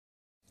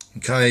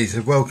Okay,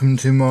 so welcome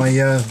to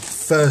my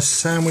first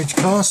sandwich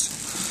cast.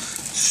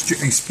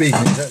 Strictly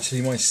speaking, it's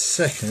actually my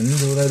second,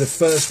 although the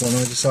first one I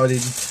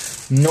decided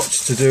not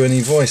to do any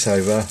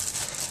voiceover.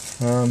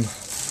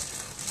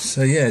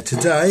 So yeah,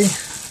 today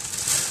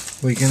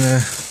we're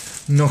gonna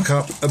knock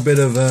up a bit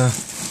of a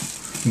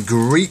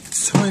Greek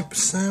type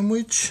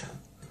sandwich.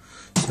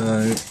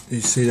 So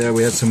you see there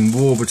we had some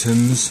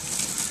Warburton's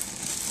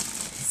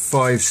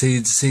 5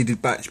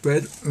 seeded batch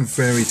bread,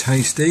 very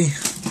tasty.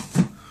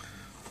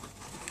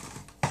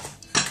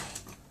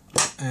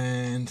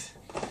 And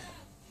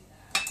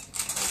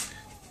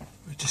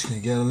we're just going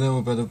to get a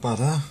little bit of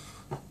butter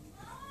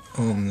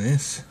on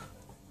this.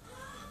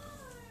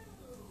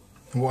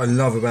 And what I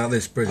love about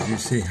this bread is you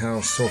see how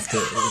soft it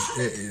is.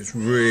 It is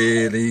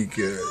really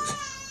good.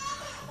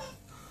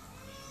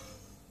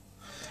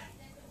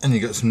 And you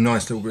got some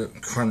nice little bit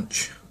of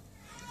crunch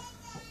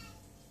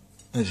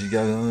as you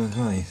go down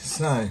the way.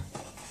 So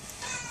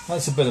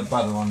that's a bit of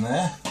butter on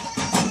there.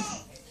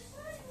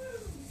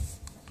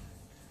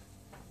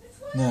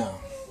 Now,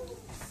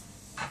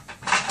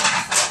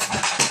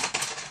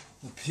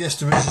 the pièce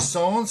de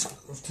résistance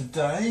of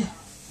today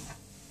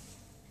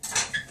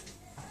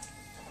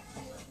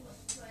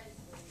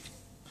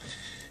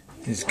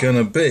is going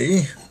to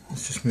be,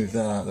 let's just move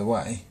that out of the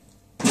way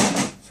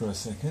for a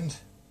second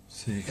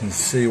so you can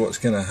see what's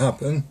going to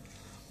happen.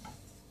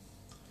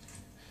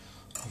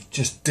 I've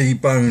just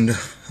deboned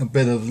a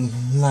bit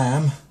of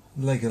lamb,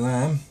 leg of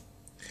lamb,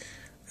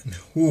 and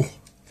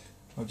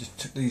I just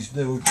took these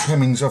little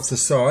trimmings off the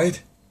side.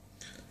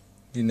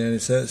 You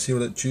notice that, see all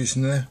that juice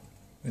in there?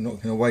 We're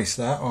not going to waste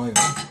that either.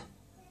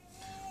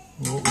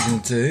 What we're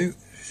going to do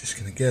is just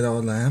going to get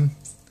our lamb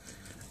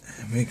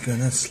and we're going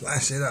to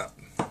slice it up.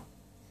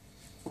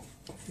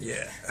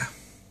 Yeah.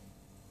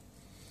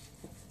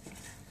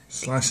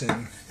 Slice it.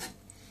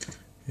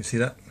 You see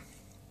that?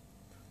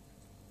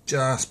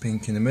 Just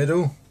pink in the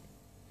middle.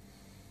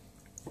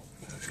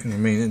 That's going to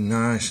mean it's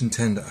nice and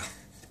tender.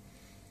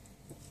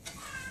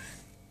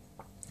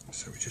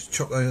 So we just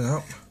chop those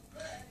up.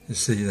 You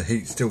see the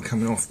heat still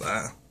coming off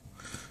that.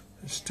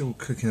 It's still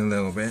cooking a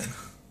little bit.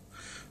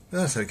 But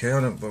that's okay, I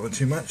don't bother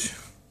too much.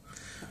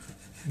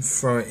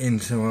 Throw it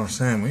into our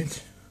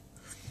sandwich.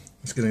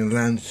 It's going to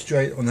land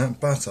straight on that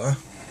butter.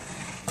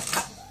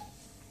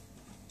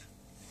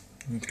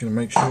 I'm just going to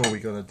make sure we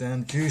got a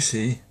damn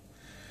juicy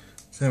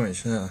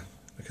sandwich. Now,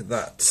 look at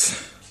that.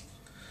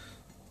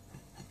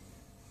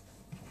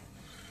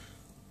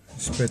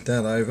 Spread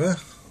that over.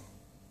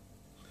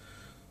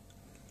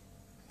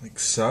 Like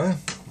so.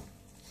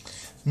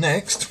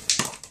 Next,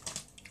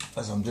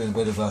 as I'm doing a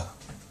bit of a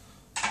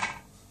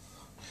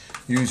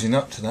using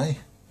up today,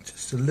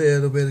 just a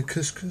little bit of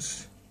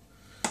couscous.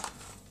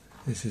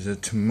 This is a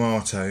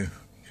tomato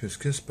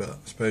couscous, but I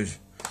suppose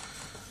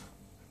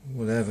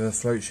whatever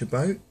floats your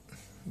boat.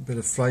 A bit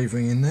of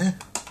flavouring in there.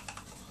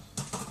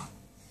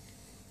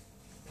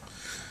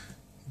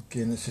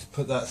 Again, let's just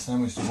put that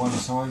sandwich to one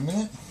side a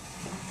minute.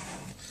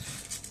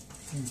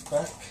 Move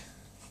back.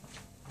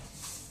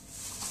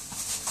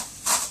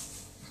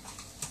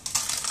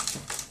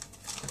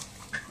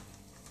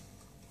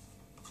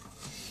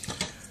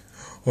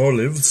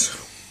 Olives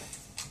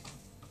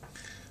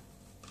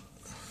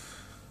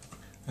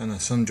and a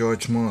sun-dried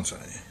tomato.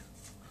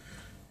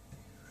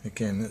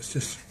 Again, let's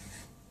just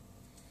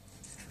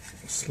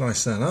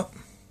slice that up.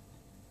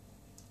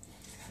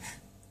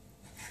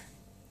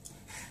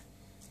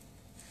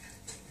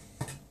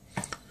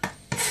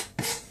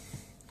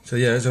 So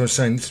yeah, as I was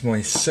saying, this is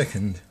my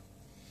second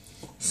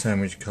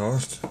sandwich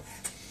cast.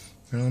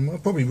 I'll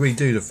probably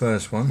redo the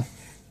first one.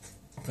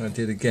 I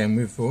did again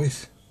with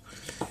voice,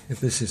 if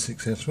this is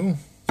successful.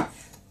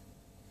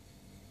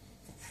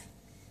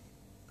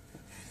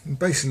 And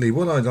basically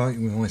what I like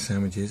with my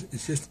sandwiches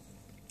is just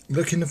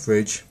look in the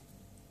fridge,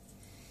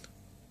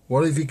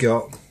 what have you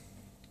got,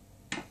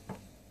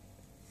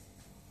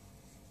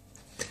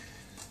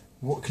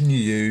 what can you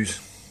use,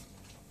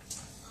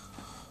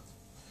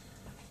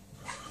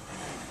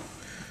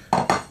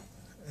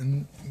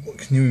 and what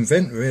can you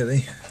invent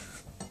really.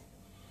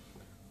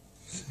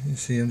 So you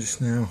see I'm just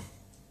now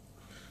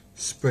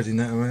spreading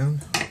that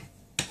around,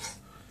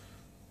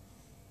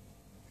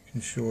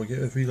 making sure I get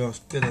every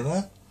last bit of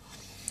that.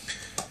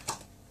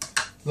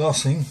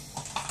 Last thing,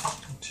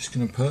 I'm just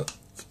going to put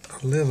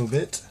a little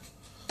bit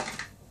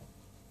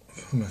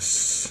of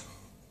hummus.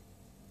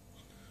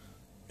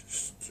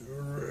 Just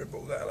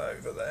dribble that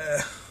over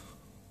there.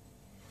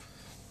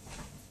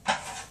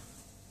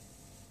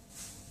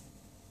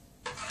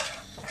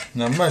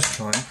 Now most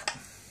of the time,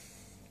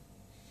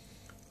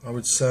 I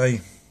would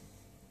say,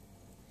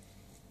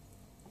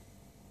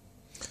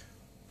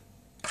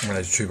 and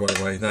that's true by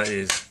the way, that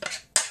is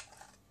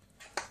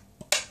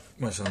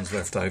my son's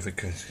leftover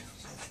cookies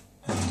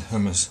and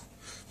hummus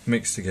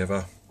mixed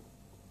together,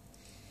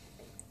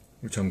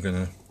 which I'm going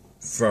to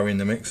throw in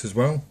the mix as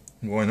well.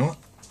 Why not?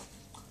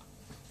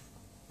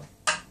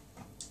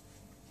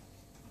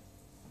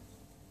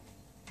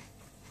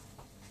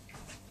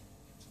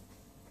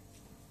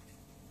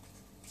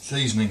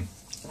 Seasoning.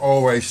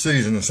 Always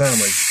season a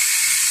sandwich.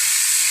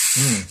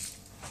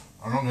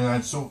 I'm not going to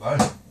add salt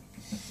though.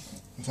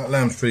 That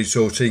lamb's pretty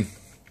salty,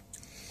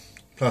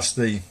 plus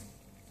the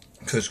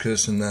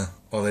couscous and the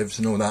olives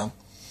and all that.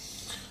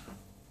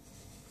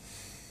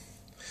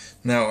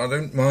 Now I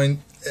don't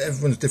mind,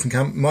 everyone's different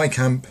camp. My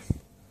camp,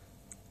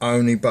 I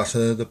only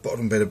butter the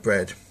bottom bit of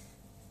bread.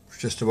 It's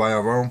just the way I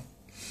roll.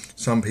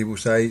 Some people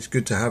say it's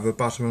good to have a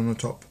butter on the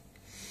top,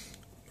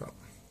 but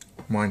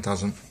mine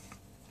doesn't.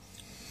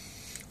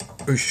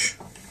 Oosh.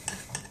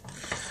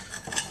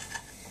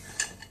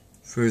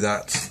 Through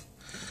that.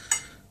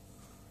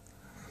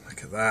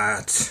 Look at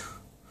that.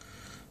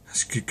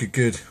 That's good, good,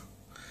 good.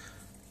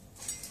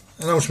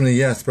 And ultimately,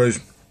 yeah, I suppose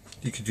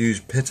you could use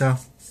pita,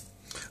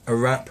 a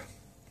wrap,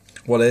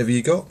 whatever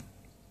you got.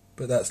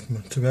 But that's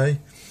today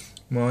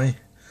my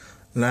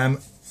lamb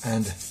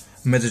and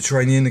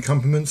Mediterranean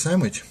accompaniment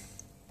sandwich.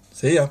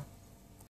 See ya.